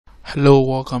Hello,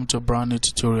 welcome to a brand new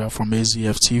tutorial from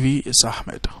AZF TV. It's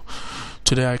Ahmed.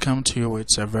 Today I come to you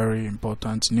with a very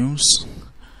important news,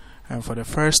 and for the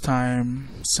first time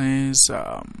since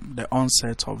the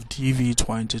onset of DV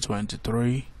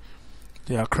 2023,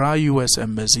 the Accra US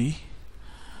Embassy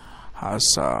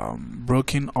has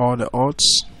broken all the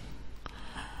odds.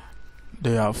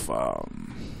 They have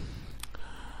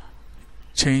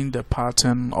changed the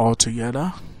pattern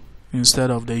altogether.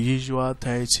 Instead of the usual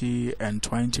 30 and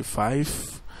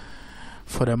 25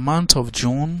 for the month of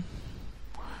June,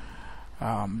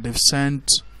 they've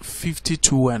sent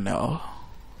 52 NL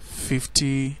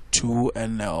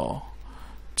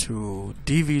to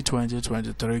DV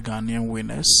 2023 Ghanaian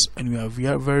winners, and we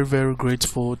are very, very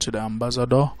grateful to the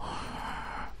ambassador.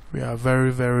 We are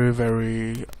very,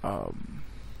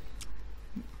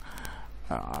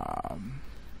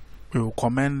 we will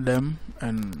commend them,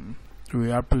 and we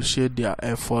appreciate their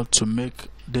effort to make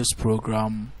this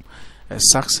program a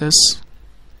success.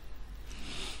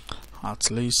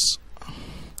 At least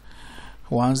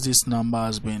once this number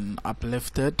has been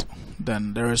uplifted,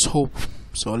 then there is hope.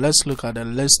 So let's look at the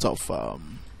list of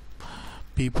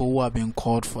people who have been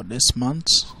called for this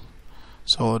month.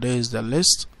 So there is the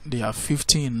list. They are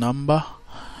 50 in number.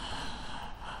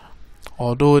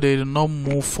 Although they did not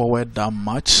move forward that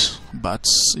much, but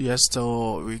yes,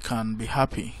 still we can be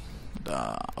happy.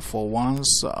 For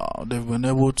once, they've been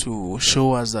able to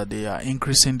show us that they are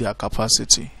increasing their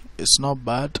capacity. It's not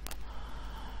bad.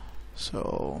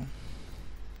 So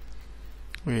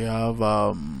we have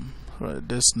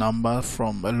this number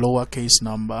from a lowercase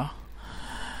number.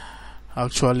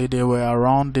 Actually, they were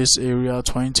around this area,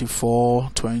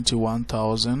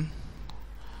 21,000,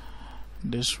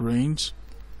 this range.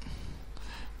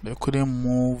 They couldn't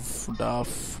move that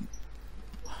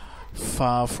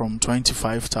far from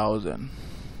 25,000.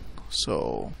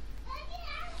 So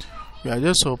we are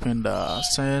just hoping that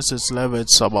since it's left,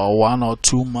 it's about 1 or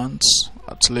 2 months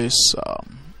at least,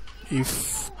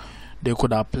 if they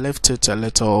could uplift it a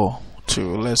little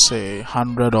to, let's say,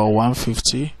 100 or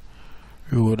 150,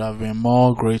 we would have been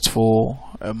more grateful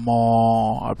and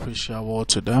more appreciable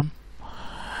to them.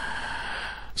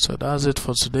 So that's it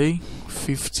for today.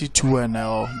 52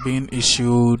 NL being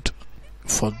issued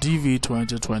for DV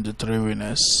 2023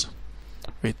 winners.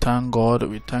 We thank God.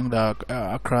 We thank the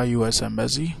Accra US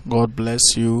Embassy. God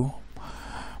bless you,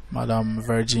 Madam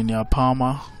Virginia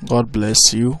Palmer. God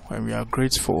bless you, and we are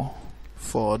grateful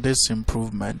for this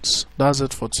improvement. That's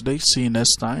it for today. See you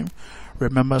next time.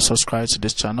 Remember, subscribe to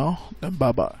this channel. Then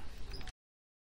bye bye.